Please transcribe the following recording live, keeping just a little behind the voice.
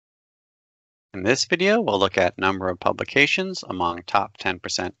In this video, we'll look at number of publications among top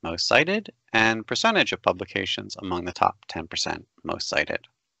 10% most cited and percentage of publications among the top 10% most cited.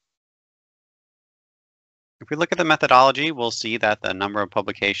 If we look at the methodology, we'll see that the number of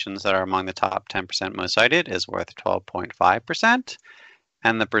publications that are among the top 10% most cited is worth 12.5%,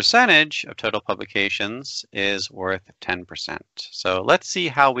 and the percentage of total publications is worth 10%. So let's see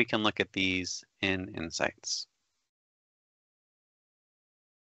how we can look at these in Insights.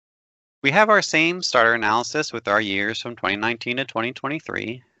 We have our same starter analysis with our years from 2019 to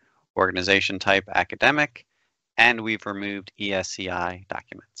 2023, organization type academic, and we've removed ESCI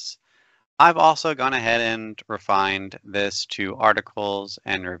documents. I've also gone ahead and refined this to articles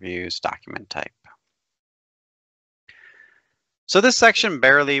and reviews document type. So this section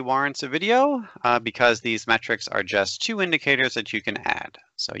barely warrants a video because these metrics are just two indicators that you can add.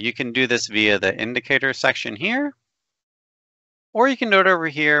 So you can do this via the indicator section here, or you can do it over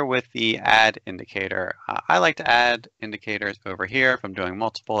here with the add indicator. I like to add indicators over here if I'm doing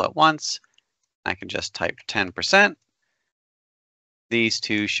multiple at once. I can just type 10%. These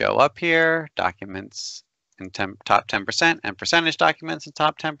two show up here, documents in top 10% and percentage documents in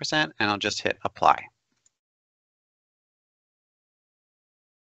top 10%, and I'll just hit apply.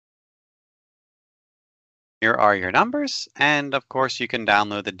 Here are your numbers, and of course you can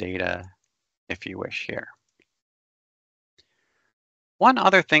download the data if you wish here. One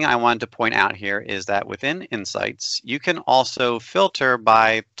other thing I wanted to point out here is that within Insights, you can also filter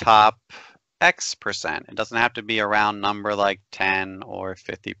by top X%. It doesn't have to be a round number like 10 or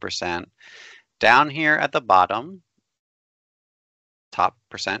 50%. Down here at the bottom, top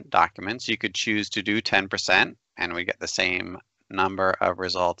percent documents, you could choose to do 10% and we get the same number of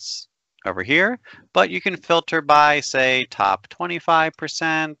results over here, but you can filter by, say, top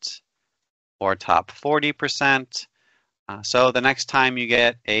 25% or top 40%. So the next time you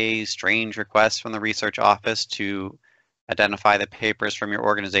get a strange request from the research office to identify the papers from your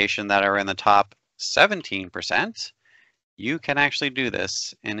organization that are in the top 17%, you can actually do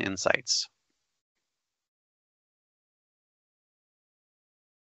this in Insights.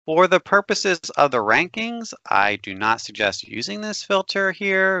 For the purposes of the rankings, I do not suggest using this filter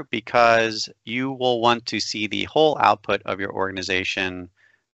here because you will want to see the whole output of your organization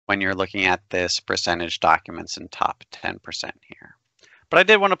when you're looking at this percentage documents in top 10% here. But I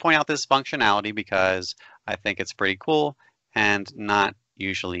did want to point out this functionality because I think it's pretty cool and not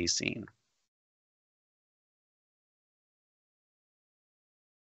usually seen.